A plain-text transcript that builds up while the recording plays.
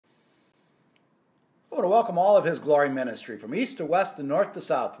want to welcome all of His Glory Ministry from east to west and north to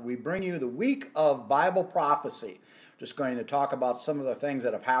south. We bring you the week of Bible prophecy. Just going to talk about some of the things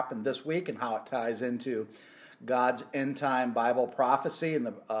that have happened this week and how it ties into God's end-time Bible prophecy and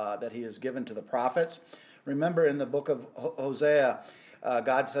that He has given to the prophets. Remember, in the book of Hosea,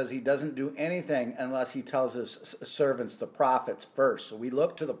 God says He doesn't do anything unless He tells His servants, the prophets, first. So we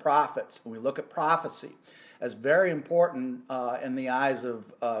look to the prophets and we look at prophecy as very important in the eyes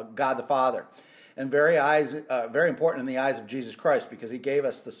of God the Father, and very important in the eyes of Jesus Christ, because He gave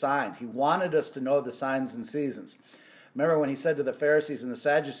us the signs. He wanted us to know the signs and seasons. Remember when He said to the Pharisees and the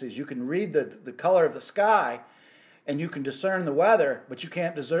Sadducees, you can read the color of the sky and you can discern the weather, but you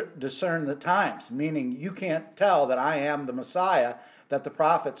can't discern the times, meaning you can't tell that I am the Messiah that the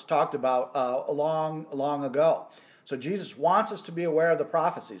prophets talked about long ago. So Jesus wants us to be aware of the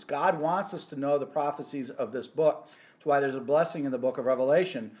prophecies. God wants us to know the prophecies of this book. That's why there's a blessing in the book of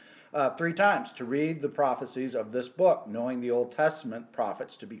Revelation 3 times to read the prophecies of this book, knowing the Old Testament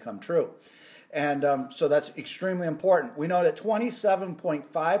prophets to become true. And so that's extremely important. We know that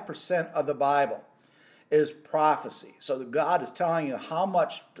 27.5% of the Bible is prophecy. So that God is telling you how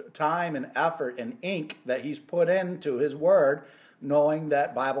much time and effort and ink that He's put into His Word, knowing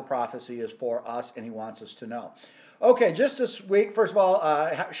that Bible prophecy is for us and He wants us to know. Okay, just this week, first of all,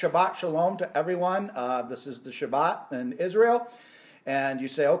 Shabbat Shalom to everyone. This is the Shabbat in Israel. And you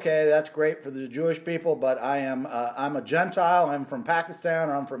say, okay, that's great for the Jewish people, but I'm a Gentile, I'm from Pakistan,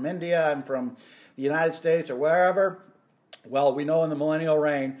 or I'm from India, I'm from the United States, or wherever. Well, we know in the millennial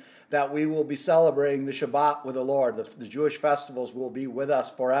reign that we will be celebrating the Shabbat with the Lord. The Jewish festivals will be with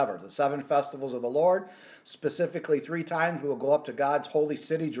us forever. The 7 festivals of the Lord, specifically 3 times we will go up to God's holy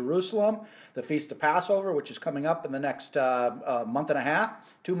city, Jerusalem. The Feast of Passover, which is coming up in the next month and a half,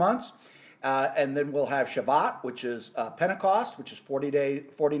 2 months. And then we'll have Shabbat, which is Pentecost, which is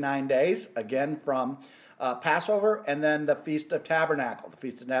 49 days, again from Passover, and then the Feast of Tabernacle.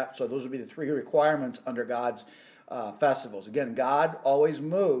 So those will be the 3 requirements under God's festivals. Again, God always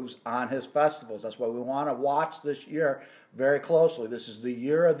moves on His festivals. That's why we want to watch this year very closely. This is the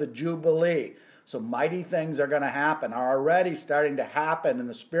year of the Jubilee. So mighty things are going to happen, are already starting to happen in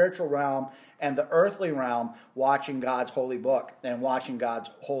the spiritual realm and the earthly realm, watching God's holy book and watching God's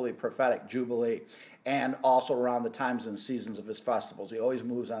holy prophetic Jubilee, and also around the times and seasons of His festivals. He always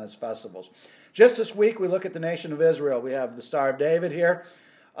moves on His festivals. Just this week, we look at the nation of Israel. We have the Star of David here.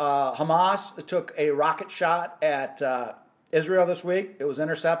 Hamas took a rocket shot at Israel this week. It was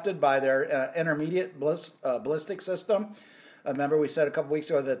intercepted by their intermediate ballistic system. Remember, we said a couple weeks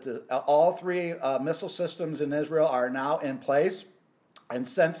ago that all 3 missile systems in Israel are now in place. And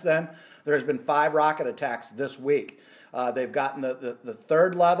since then, there has been 5 rocket attacks this week. They've gotten the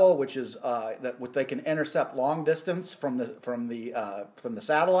 3rd level, which is that they can intercept long distance from the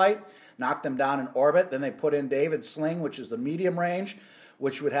satellite, knock them down in orbit. Then they put in David's sling, which is the medium range,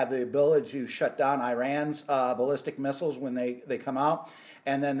 which would have the ability to shut down Iran's ballistic missiles when they come out.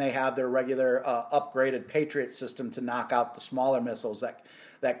 And then they have their regular upgraded Patriot system to knock out the smaller missiles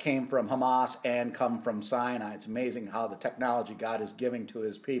that came from Hamas and come from Sinai. It's amazing how the technology God is giving to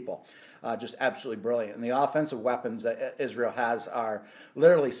His people. Just absolutely brilliant. And the offensive weapons that Israel has are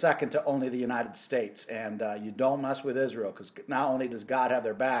literally second to only the United States. And you don't mess with Israel, because not only does God have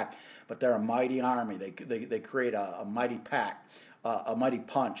their back, but they're a mighty army. They create a mighty pack, a mighty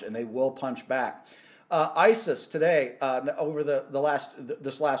punch, and they will punch back. ISIS today, over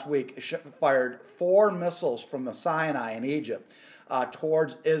this last week, fired 4 missiles from the Sinai in Egypt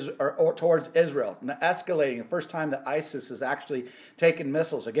towards Israel, escalating. The first time that ISIS has actually taken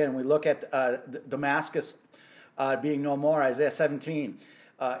missiles. Again, we look at Damascus being no more, Isaiah 17.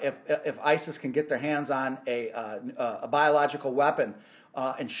 If ISIS can get their hands on a biological weapon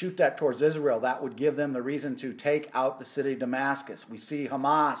and shoot that towards Israel, that would give them the reason to take out the city of Damascus. We see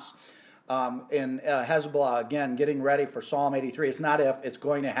Hamas in Hezbollah, again, getting ready for Psalm 83. It's not if, it's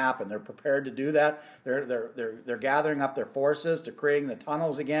going to happen. They're prepared to do that. They're gathering up their forces, they're creating the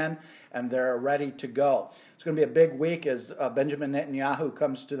tunnels again, and they're ready to go. It's going to be a big week as Benjamin Netanyahu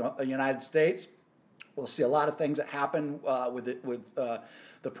comes to the United States. We'll see a lot of things that happen with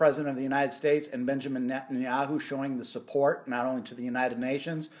the President of the United States and Benjamin Netanyahu showing the support not only to the United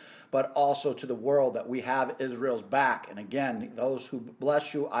Nations, but also to the world, that we have Israel's back. And again, those who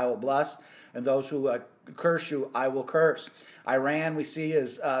bless you, I will bless, and those who curse you, I will curse. Iran, we see,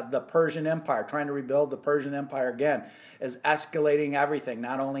 is the Persian Empire, trying to rebuild the Persian Empire again, is escalating everything,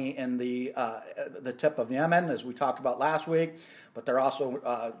 not only in the tip of Yemen, as we talked about last week, but they're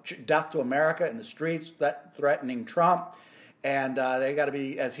also death to America in the streets, threatening Trump. And they got to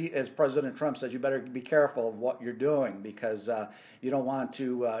be, as President Trump says, you better be careful of what you're doing, because you don't want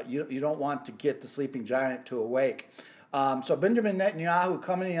to you don't want to get the sleeping giant to awake. So Benjamin Netanyahu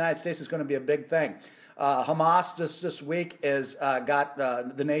coming to the United States is going to be a big thing. Hamas this week is got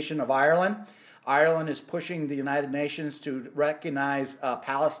the nation of Ireland. Ireland is pushing the United Nations to recognize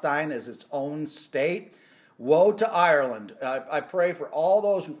Palestine as its own state. Woe to Ireland. I pray for all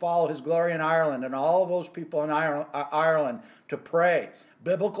those who follow His glory in Ireland, and all of those people in Ireland to pray,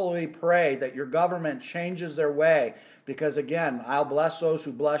 biblically pray, that your government changes their way. Because again, I'll bless those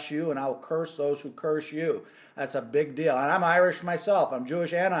who bless you, and I'll curse those who curse you. That's a big deal. And I'm Irish myself. I'm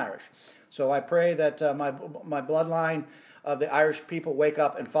Jewish and Irish. So I pray that my bloodline of the Irish people wake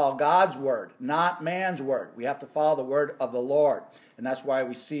up and follow God's word, not man's word. We have to follow the word of the Lord. And that's why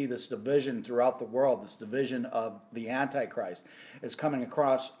we see this division throughout the world, this division of the Antichrist is coming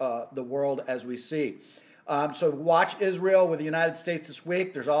across the world as we see. So watch Israel with the United States this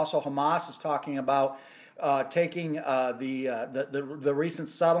week. There's also Hamas is talking about taking the recent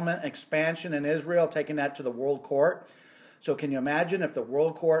settlement expansion in Israel, taking that to the World Court. So can you imagine if the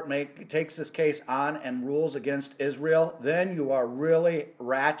World Court takes this case on and rules against Israel? Then you are really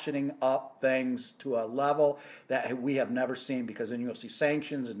ratcheting up things to a level that we have never seen, because then you'll see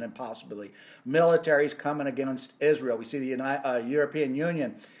sanctions and then possibly militaries coming against Israel. We see the European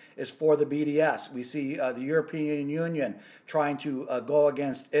Union is for the BDS. We see the European Union trying to go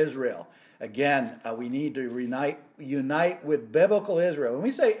against Israel. Again, we need to unite with biblical Israel. When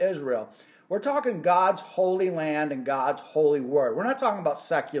we say Israel, we're talking God's holy land and God's holy word. We're not talking about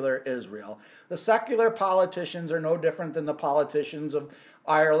secular Israel. The secular politicians are no different than the politicians of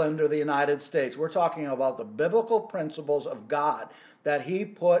Ireland or the United States. We're talking about the biblical principles of God that He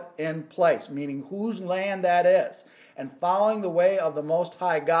put in place, meaning whose land that is, and following the way of the Most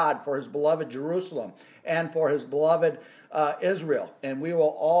High God for His beloved Jerusalem and for His beloved Israel. And we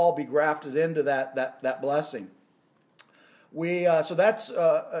will all be grafted into that blessing. We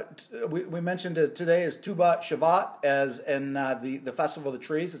mentioned today is Tu B'Shavat, as in the Festival of the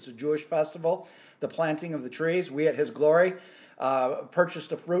Trees. It's a Jewish festival, the planting of the trees. We at His Glory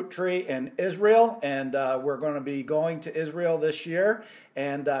purchased a fruit tree in Israel, and we're going to be going to Israel this year,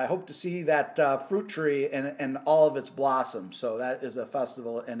 and I hope to see that fruit tree and all of its blossoms. So that is a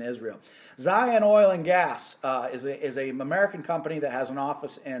festival in Israel. Zion Oil and Gas is an American company that has an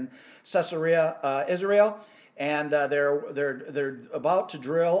office in Caesarea, Israel. And they're about to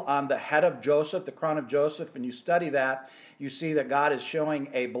drill on the head of Joseph, the crown of Joseph, and you study that, you see that God is showing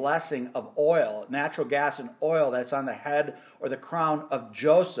a blessing of oil, natural gas and oil that's on the head or the crown of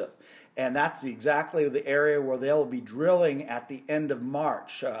Joseph. And that's exactly the area where they'll be drilling at the end of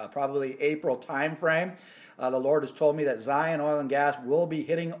March, probably April time frame. The Lord has told me that Zion Oil and Gas will be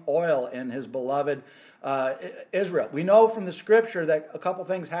hitting oil in His beloved Israel. We know from the Scripture that a couple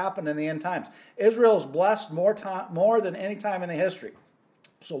things happen in the end times. Israel is blessed more than any time in the history.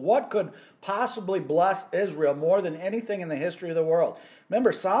 So what could possibly bless Israel more than anything in the history of the world?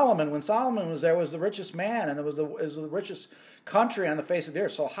 Remember Solomon, when Solomon was there, was the richest man, and it was the richest country on the face of the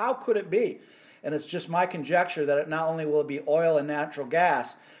earth. So how could it be? And it's just my conjecture that not only will it be oil and natural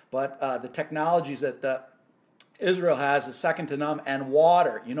gas, but the technologies that Israel has is second to none, and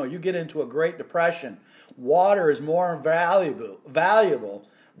water. You know, you get into a Great Depression, water is more valuable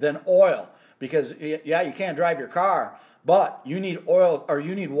than oil, because, yeah, you can't drive your car, but you need oil, or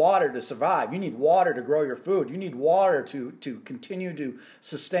you need water to survive. You need water to grow your food. You need water to continue to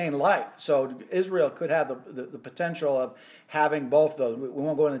sustain life. So Israel could have the potential of having both those. We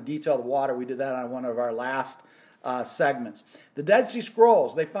won't go into detail of the water. We did that on one of our last segments. The Dead Sea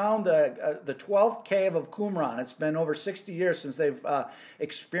Scrolls, they found the 12th cave of Qumran. It's been over 60 years since they've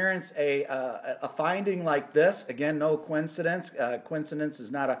experienced a finding like this. Again, no coincidence. Coincidence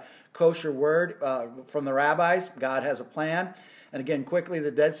is not a kosher word from the rabbis. God has a plan. And again, quickly,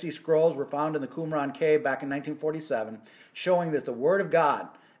 the Dead Sea Scrolls were found in the Qumran cave back in 1947, showing that the Word of God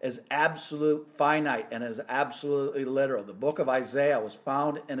is absolute finite and is absolutely literal. The book of Isaiah was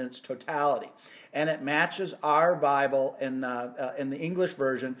found in its totality, and it matches our Bible in the English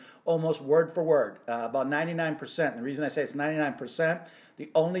version almost word for word, about 99%. And the reason I say it's 99%,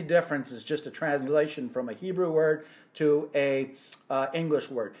 the only difference is just a translation from a Hebrew word to a English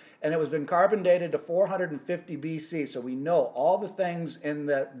word. And it was been carbon dated to 450 BC, so we know all the things in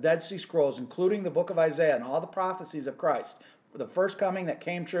the Dead Sea Scrolls, including the book of Isaiah and all the prophecies of Christ, the first coming that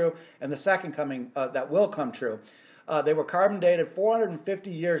came true and the second coming that will come true, They were carbon dated 450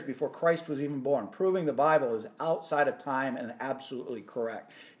 years before Christ was even born, proving the Bible is outside of time and absolutely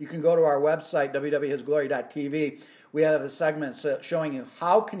correct. You can go to our website, www.hisglory.tv. We have a segment showing you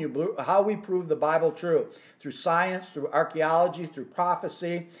how we prove the Bible true through science, through archaeology, through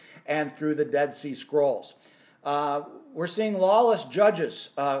prophecy, and through the Dead Sea Scrolls. We're seeing lawless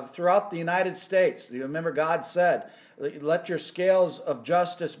judges throughout the United States. You remember God said, let your scales of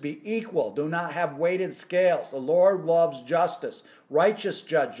justice be equal. Do not have weighted scales. The Lord loves justice, righteous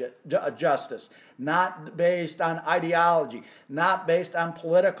justice, not based on ideology, not based on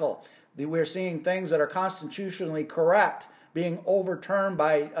political. We're seeing things that are constitutionally correct being overturned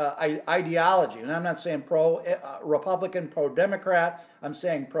by ideology. And I'm not saying pro-Republican, pro-Democrat. I'm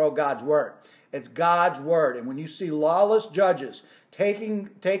saying pro-God's Word. It's God's Word. And when you see lawless judges taking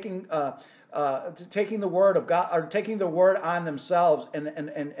the Word of God, or taking the Word on themselves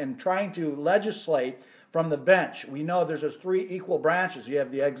and trying to legislate from the bench, we know there's those three equal branches. You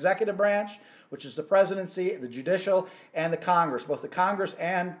have the executive branch, which is the presidency, the judicial, and the Congress. Both the Congress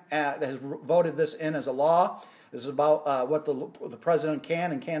and has voted this in as a law. This is about what the president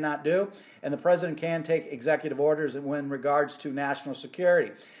can and cannot do. And the president can take executive orders in regards to national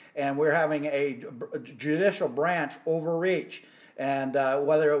security. And we're having a judicial branch overreach. And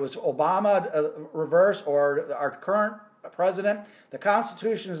whether it was Obama reverse or our current president, the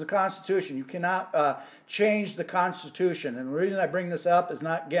Constitution is the Constitution. You cannot change the Constitution. And the reason I bring this up is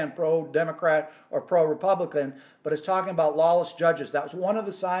not, again, pro-Democrat or pro-Republican, but it's talking about lawless judges. That was one of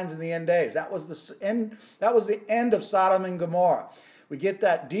the signs in the end days. That was the end of Sodom and Gomorrah. We get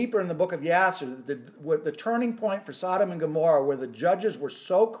that deeper in the book of Yasser, the turning point for Sodom and Gomorrah, where the judges were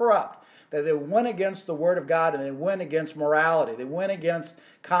so corrupt that they went against the Word of God and they went against morality. They went against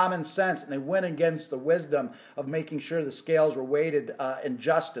common sense and they went against the wisdom of making sure the scales were weighted in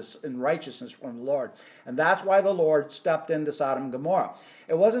justice and righteousness from the Lord. And that's why the Lord stepped into Sodom and Gomorrah.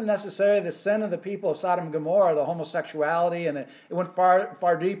 It wasn't necessarily the sin of the people of Sodom and Gomorrah, the homosexuality, and it went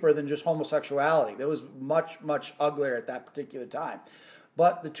far deeper than just homosexuality. It was much, much uglier at that particular time.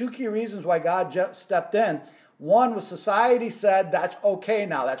 But the two key reasons why God stepped in, one was society said that's okay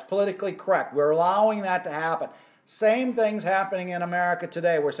now, that's politically correct. We're allowing that to happen. Same things happening in America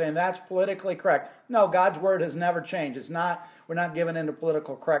today. We're saying that's politically correct. No, God's word has never changed. We're not given into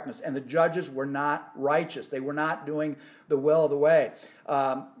political correctness. And the judges were not righteous. They were not doing the will of the way.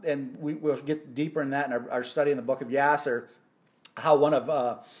 And we'll get deeper in that in our study in the book of Yasser, how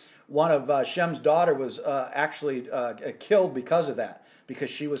one of Shem's daughter was actually killed because of that, because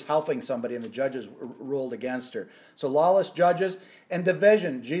she was helping somebody and the judges ruled against her. So lawless judges and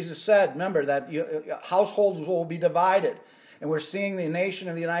division. Jesus said, remember, that households will be divided. And we're seeing the nation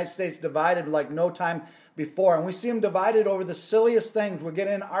of the United States divided like no time before. And we see them divided over the silliest things. We're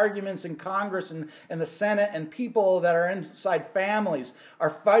getting in arguments in Congress and the Senate, and people that are inside families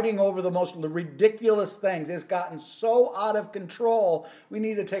are fighting over the most ridiculous things. It's gotten so out of control. We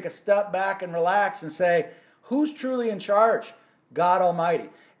need to take a step back and relax and say, who's truly in charge? God Almighty.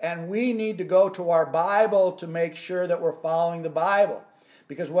 And we need to go to our Bible to make sure that we're following the Bible.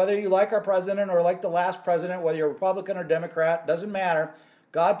 Because whether you like our president or like the last president, whether you're Republican or Democrat, doesn't matter.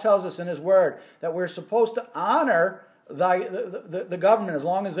 God tells us in His Word that we're supposed to honor the government as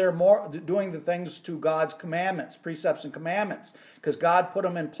long as they're doing the things to God's commandments, precepts and commandments, because God put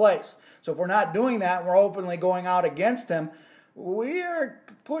them in place. So if we're not doing that and we're openly going out against Him, we are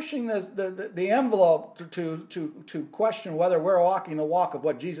pushing the envelope to question whether we're walking the walk of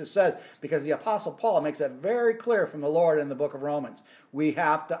what Jesus says, because the Apostle Paul makes that very clear from the Lord in the book of Romans. We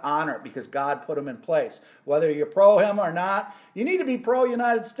have to honor it because God put them in place. Whether you're pro Him or not, you need to be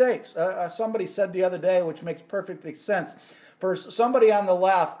pro-United States. Somebody said the other day, which makes perfect sense, for somebody on the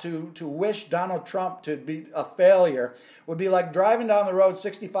left to wish Donald Trump to be a failure would be like driving down the road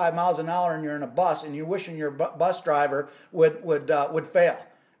 65 miles an hour and you're in a bus and you're wishing your bus driver would fail.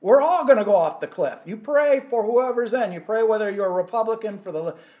 We're all going to go off the cliff. You pray for whoever's in. You pray whether you're a Republican for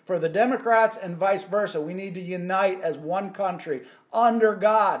the Democrats and vice versa. We need to unite as one country under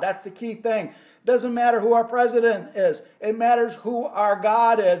God. That's the key thing. It doesn't matter who our president is. It matters who our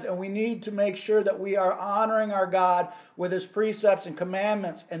God is, and we need to make sure that we are honoring our God with His precepts and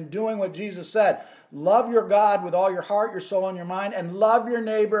commandments and doing what Jesus said. Love your God with all your heart, your soul, and your mind, and love your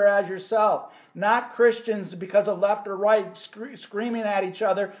neighbor as yourself. Not Christians because of left or right screaming at each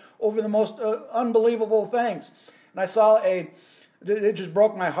other over the most unbelievable things. And I saw it just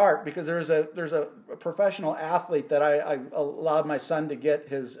broke my heart, because there's a professional athlete that I allowed my son to get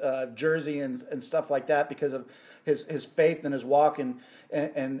his jersey and stuff like that, because of his faith and his walk in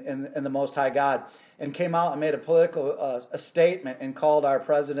the Most High God, and came out and made a political a statement and called our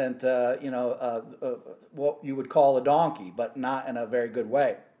president what you would call a donkey, but not in a very good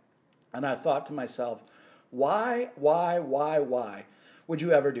way. And I thought to myself, why would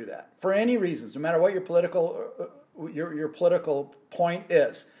you ever do that? For any reasons, no matter what your political point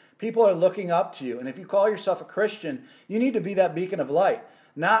is. People are looking up to you. And if you call yourself a Christian, you need to be that beacon of light,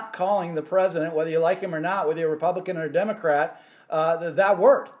 not calling the president, whether you like him or not, whether you're a Republican or a Democrat, that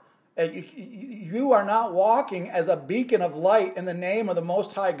word. You are not walking as a beacon of light in the name of the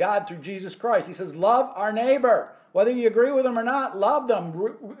Most High God through Jesus Christ. He says, love our neighbor. Whether you agree with them or not, love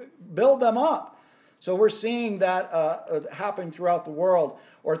them, build them up. So we're seeing that happen throughout the world,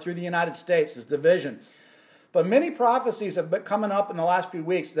 or through the United States, this division. But many prophecies have been coming up in the last few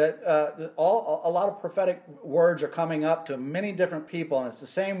weeks that a lot of prophetic words are coming up to many different people. And it's the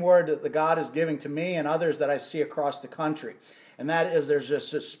same word that the God is giving to me and others that I see across the country. And that is, there's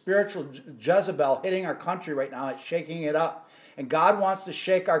just a spiritual Jezebel hitting our country right now. It's shaking it up. And God wants to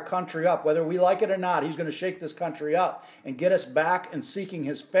shake our country up. Whether we like it or not, He's going to shake this country up and get us back and seeking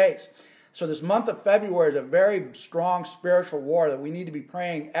His face. So this month of February is a very strong spiritual war that we need to be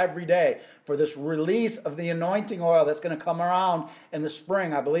praying every day for this release of the anointing oil that's going to come around in the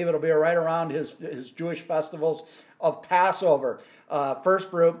spring. I believe it'll be right around his Jewish festivals of Passover,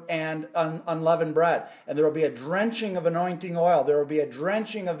 first fruit, and unleavened bread. And there will be a drenching of anointing oil. There will be a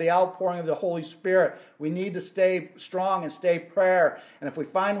drenching of the outpouring of the Holy Spirit. We need to stay strong and stay prayer. And if we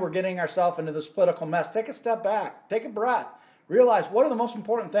find we're getting ourselves into this political mess, take a step back, take a breath. Realize, what are the most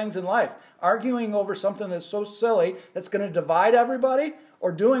important things in life? Arguing over something that's so silly that's going to divide everybody,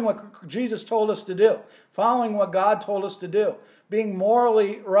 or doing what Jesus told us to do, following what God told us to do, being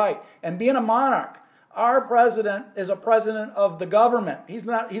morally right, and being a monarch. Our president is a president of the government. He's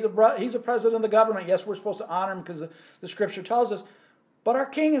a president of the government. Yes, we're supposed to honor him because the Scripture tells us, but our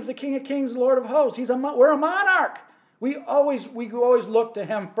King is the King of Kings, Lord of Hosts. We're a monarch. We always look to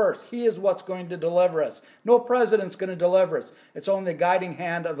Him first. He is what's going to deliver us. No president's going to deliver us. It's only the guiding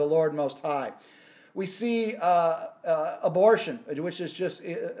hand of the Lord Most High. We see abortion, which is just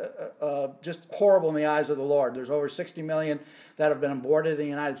horrible in the eyes of the Lord. There's over 60 million that have been aborted in the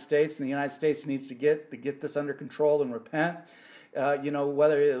United States, and the United States needs to get this under control and repent.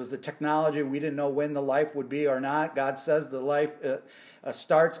 Whether it was the technology, we didn't know when the life would be or not. God says the life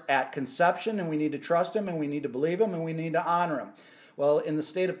starts at conception, and we need to trust Him, and we need to believe Him, and we need to honor Him. Well, in the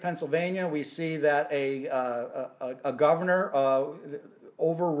state of Pennsylvania, we see that a governor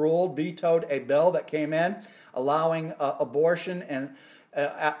vetoed a bill that came in allowing abortion and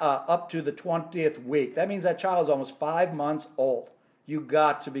up to the 20th week. That means that child is almost 5 months old. You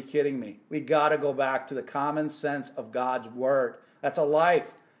got to be kidding me. We got to go back to the common sense of God's Word. That's a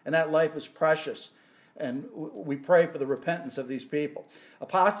life, and that life is precious. And we pray for the repentance of these people.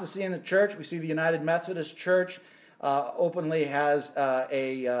 Apostasy in the church. We see the United Methodist Church openly has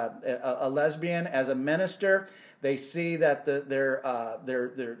a lesbian as a minister. They see that their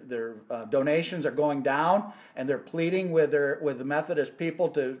donations are going down, and they're pleading with the Methodist people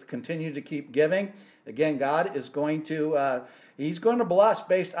to continue to keep giving. Again, God is going to He's going to bless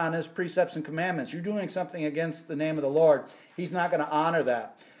based on His precepts and commandments. You're doing something against the name of the Lord, He's not going to honor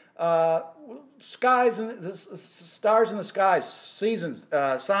that. Stars in the skies, seasons,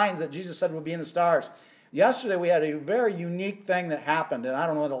 signs that Jesus said would be in the stars. Yesterday we had a very unique thing that happened, and I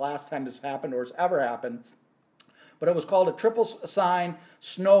don't know the last time this happened or it's ever happened, but it was called a triple sign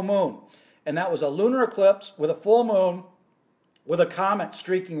snow moon. And that was a lunar eclipse with a full moon with a comet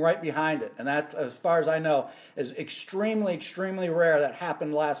streaking right behind it. And that, as far as I know, is extremely, extremely rare. That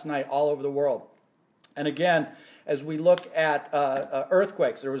happened last night all over the world. And again, as we look at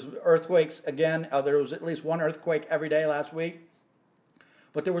earthquakes, there was earthquakes again. There was at least one earthquake every day last week.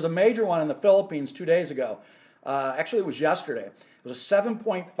 But there was a major one in the Philippines 2 days ago. Actually, it was yesterday. It was a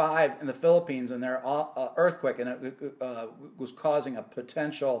 7.5 in the Philippines in their earthquake, and it was causing a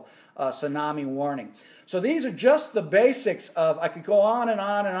potential tsunami warning. So these are just the basics of, I could go on and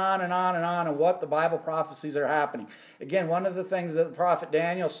on and on and on and on of what the Bible prophecies are happening. Again, one of the things that the prophet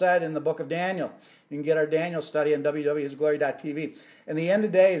Daniel said in the book of Daniel, you can get our Daniel study on www.hisglory.tv. In the end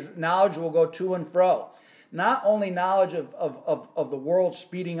of days, knowledge will go to and fro. Not only knowledge of the world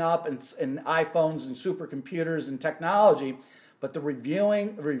speeding up and iPhones and supercomputers and technology, but the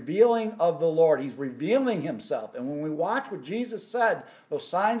revealing of the Lord. He's revealing Himself. And when we watch what Jesus said, those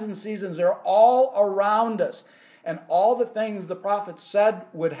signs and seasons are all around us. And all the things the prophets said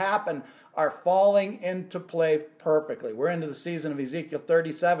would happen are falling into place perfectly. We're into the season of Ezekiel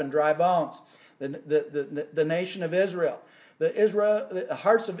 37, dry bones. The nation of Israel. The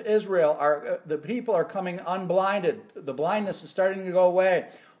hearts of Israel the people are coming unblinded. The blindness is starting to go away.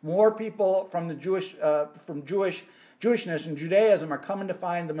 More people from the Jewishness and Judaism are coming to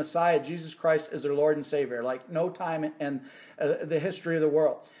find the Messiah, Jesus Christ, as their Lord and Savior, like no time in the history of the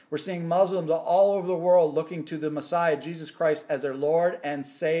world. We're seeing Muslims all over the world looking to the Messiah, Jesus Christ, as their Lord and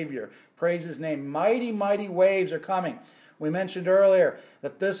Savior. Praise His name. Mighty, mighty waves are coming. We mentioned earlier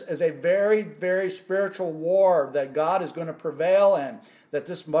that this is a very, very spiritual war that God is going to prevail in. That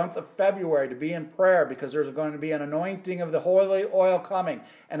this month of February to be in prayer, because there's going to be an anointing of the holy oil coming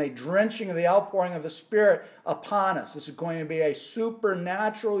and a drenching of the outpouring of the Spirit upon us. This is going to be a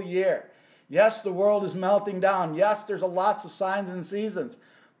supernatural year. Yes, the world is melting down. Yes, there's lots of signs and seasons.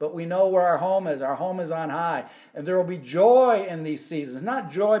 But we know where our home is. Our home is on high. And there will be joy in these seasons.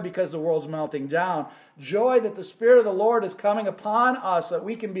 Not joy because the world's melting down. Joy that the Spirit of the Lord is coming upon us, that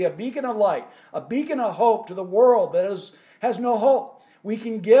we can be a beacon of light, a beacon of hope to the world that has no hope. We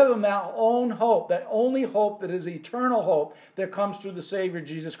can give them that own hope, that only hope that is eternal hope that comes through the Savior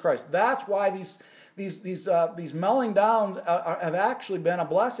Jesus Christ. That's why these melting downs have actually been a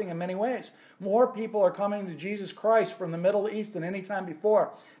blessing in many ways. More people are coming to Jesus Christ from the Middle East than any time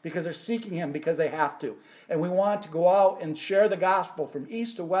before because they're seeking Him because they have to. And we want to go out and share the gospel from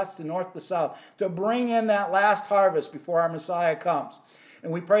east to west to north to south to bring in that last harvest before our Messiah comes.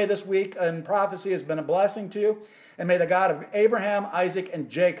 And we pray this week and prophecy has been a blessing to you. And may the God of Abraham, Isaac, and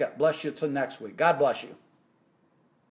Jacob bless you till next week. God bless you.